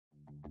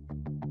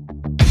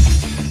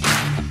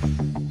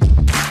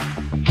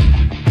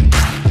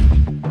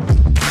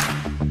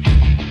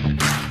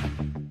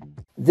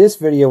This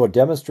video will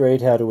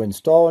demonstrate how to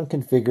install and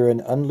configure an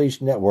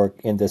Unleashed network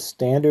in the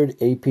standard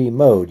AP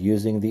mode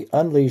using the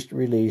Unleashed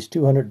Release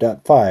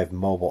 200.5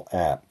 mobile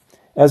app.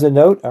 As a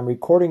note, I'm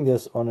recording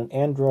this on an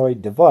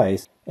Android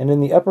device, and in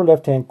the upper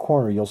left-hand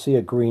corner you'll see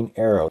a green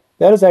arrow.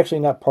 That is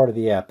actually not part of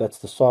the app. That's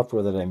the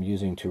software that I'm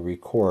using to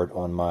record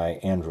on my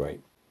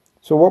Android.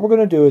 So what we're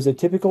going to do is a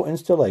typical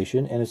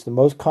installation, and it's the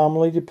most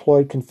commonly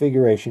deployed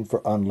configuration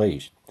for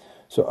Unleashed.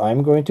 So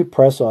I'm going to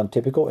press on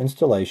Typical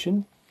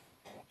Installation,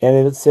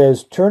 and it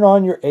says turn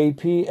on your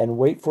AP and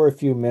wait for a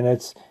few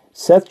minutes.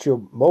 Set your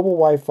mobile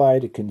Wi-Fi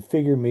to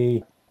configure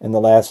me and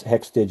the last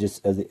hex digits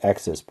as the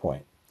access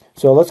point.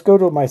 So let's go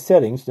to my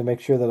settings to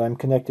make sure that I'm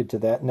connected to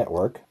that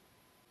network.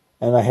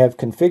 And I have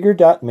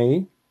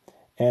configure.me,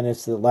 and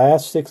it's the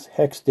last 6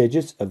 hex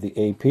digits of the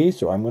AP,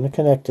 so I'm going to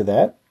connect to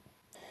that.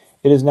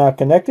 It is now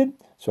connected,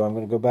 so I'm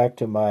going to go back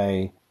to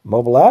my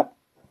mobile app.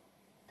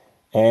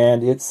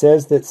 And it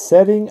says that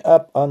setting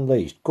up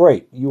Unleashed.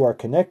 Great, you are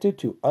connected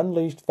to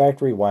Unleashed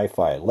factory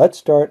Wi-Fi. Let's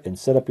start and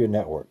set up your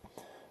network.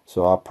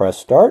 So I'll press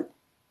start.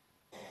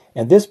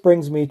 And this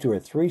brings me to a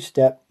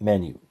 3-step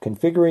menu,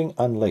 configuring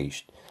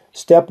Unleashed.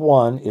 Step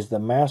 1 is the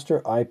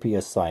master IP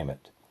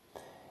assignment.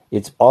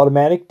 It's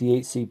automatic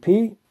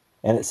DHCP,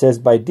 and it says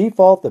by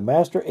default the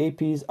master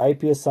AP's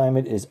IP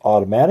assignment is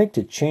automatic.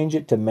 To change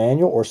it to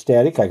manual or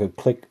static, I could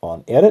click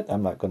on edit.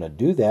 I'm not going to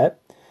do that.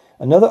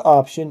 Another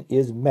option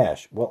is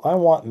mesh. Well, I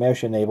want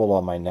mesh enabled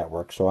on my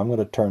network, so I'm going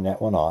to turn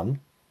that one on.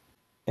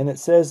 And it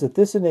says that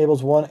this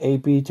enables one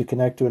AP to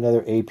connect to another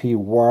AP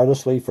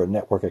wirelessly for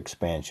network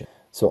expansion.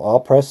 So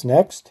I'll press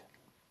next.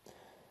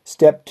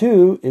 Step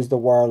 2 is the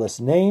wireless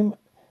name.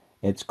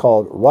 It's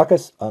called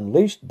Ruckus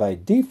Unleashed by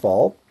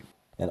default,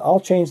 and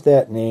I'll change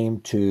that name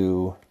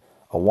to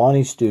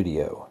Awani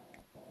Studio.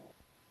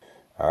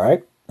 All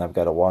right, I've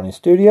got Awani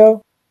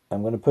Studio.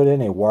 I'm going to put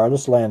in a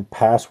wireless LAN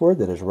password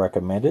that is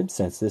recommended.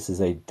 Since this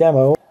is a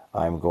demo,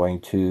 I'm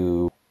going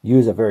to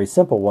use a very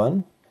simple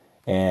one.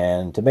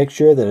 And to make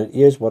sure that it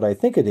is what I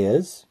think it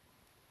is,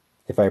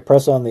 if I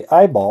press on the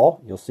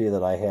eyeball, you'll see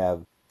that I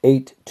have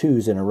 8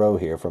 2s in a row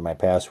here for my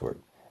password.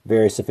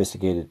 Very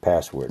sophisticated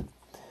password.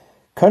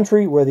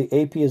 Country where the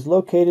AP is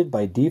located,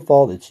 by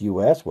default it's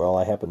US. Well,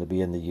 I happen to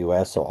be in the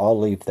US, so I'll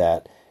leave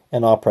that,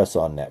 and I'll press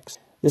on next.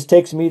 This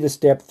takes me to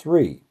step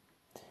 3,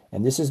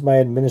 and this is my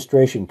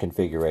administration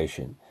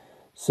configuration.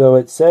 So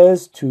it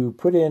says to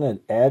put in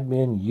an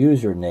admin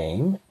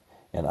username,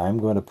 and I'm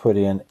going to put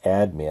in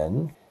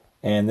admin,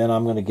 and then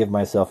I'm going to give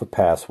myself a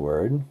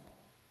password.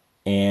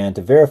 And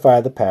to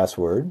verify the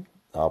password,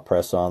 I'll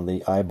press on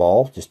the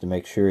eyeball just to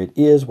make sure it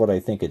is what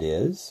I think it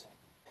is.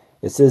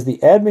 It says the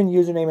admin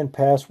username and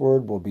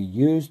password will be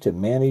used to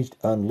manage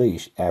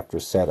Unleashed after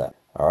setup.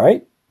 All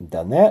right,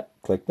 done that.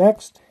 Click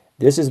next.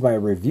 This is my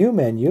review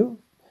menu.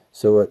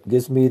 So it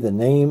gives me the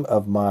name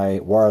of my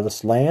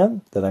wireless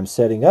LAN that I'm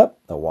setting up,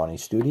 Awani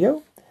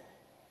Studio.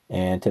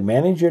 And to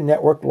manage your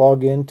network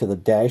login to the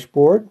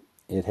dashboard,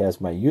 it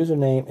has my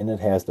username and it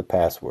has the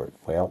password.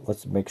 Well,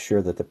 let's make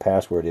sure that the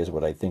password is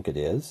what I think it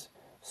is.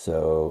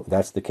 So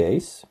that's the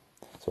case.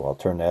 So I'll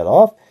turn that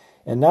off.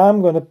 And now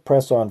I'm going to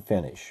press on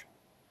finish.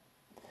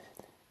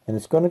 And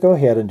it's going to go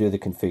ahead and do the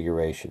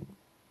configuration.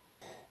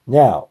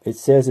 Now, it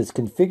says it's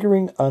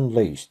configuring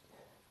Unleashed.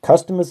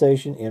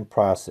 Customization in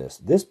process.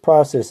 This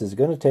process is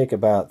going to take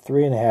about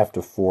 3.5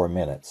 to 4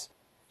 minutes.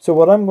 So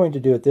what I'm going to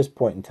do at this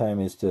point in time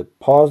is to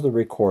pause the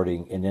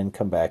recording and then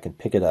come back and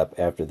pick it up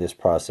after this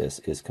process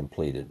is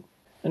completed.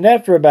 And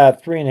after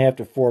about 3.5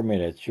 to 4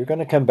 minutes, you're going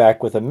to come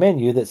back with a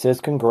menu that says,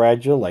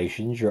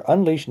 congratulations, your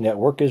Unleashed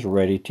network is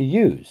ready to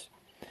use.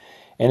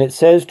 And it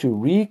says to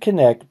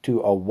reconnect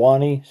to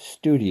Awani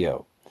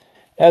Studio.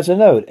 As a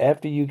note,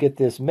 after you get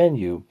this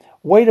menu,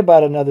 wait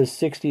about another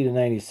 60 to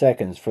 90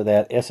 seconds for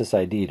that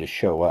SSID to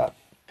show up.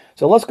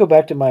 So let's go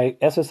back to my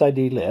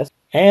SSID list.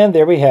 And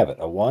there we have it.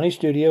 Awani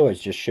Studio has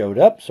just showed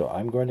up, so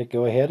I'm going to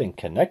go ahead and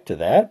connect to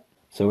that.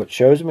 So it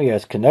shows me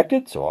as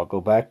connected, so I'll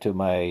go back to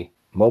my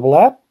mobile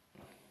app.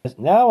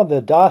 Now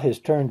the dot has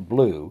turned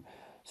blue,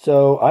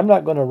 so I'm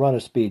not going to run a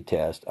speed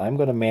test. I'm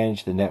going to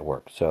manage the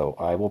network. So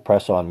I will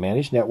press on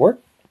Manage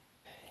Network.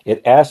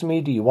 It asks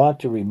me, do you want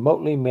to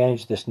remotely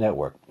manage this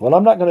network? Well,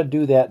 I'm not going to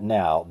do that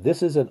now.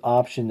 This is an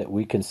option that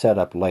we can set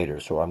up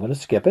later, so I'm going to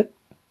skip it.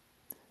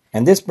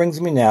 And this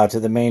brings me now to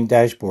the main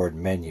dashboard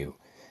menu.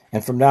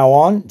 And from now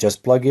on,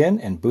 just plug in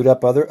and boot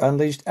up other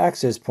Unleashed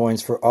access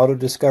points for auto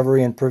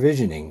discovery and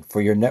provisioning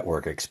for your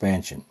network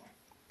expansion.